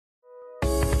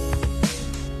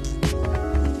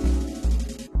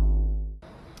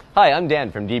Hi, I'm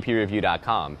Dan from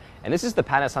dpreview.com, and this is the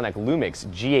Panasonic LUMIX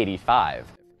G85.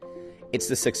 It's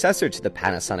the successor to the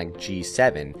Panasonic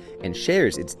G7 and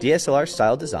shares its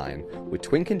DSLR-style design with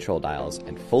twin control dials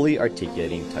and fully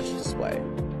articulating touch display.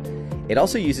 It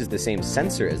also uses the same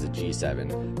sensor as the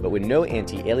G7, but with no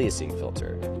anti-aliasing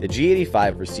filter. The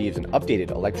G85 receives an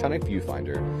updated electronic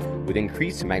viewfinder with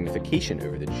increased magnification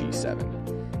over the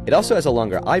G7. It also has a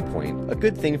longer eye point, a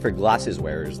good thing for glasses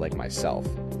wearers like myself.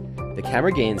 The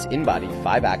camera gains in-body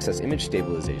 5-axis image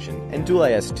stabilization and dual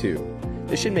O.I.S. too.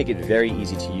 This should make it very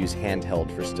easy to use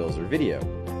handheld for stills or video.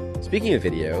 Speaking of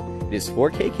video, it is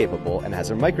 4K capable and has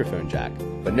a microphone jack,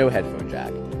 but no headphone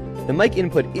jack. The mic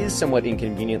input is somewhat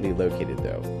inconveniently located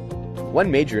though.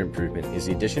 One major improvement is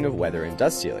the addition of weather and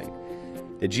dust sealing.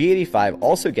 The G85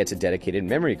 also gets a dedicated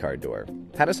memory card door.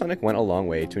 Panasonic went a long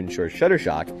way to ensure shutter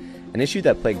shock, an issue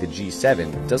that plagued the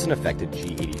G7 doesn't affect the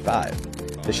G85.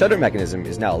 The shutter mechanism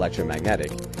is now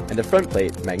electromagnetic, and the front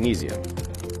plate magnesium.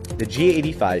 The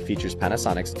G85 features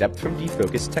Panasonic's depth from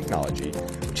defocus technology,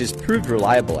 which has proved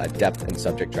reliable at depth and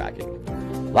subject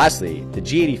tracking. Lastly, the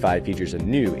G85 features a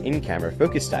new in-camera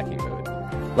focus stacking mode.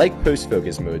 Like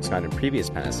post-focus modes found in previous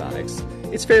Panasonics,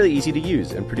 it's fairly easy to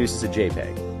use and produces a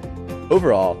JPEG.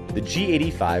 Overall, the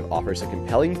G85 offers a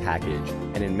compelling package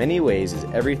and in many ways is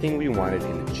everything we wanted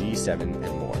in the G7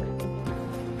 and more.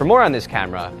 For more on this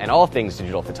camera and all things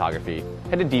digital photography,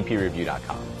 head to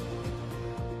dpreview.com.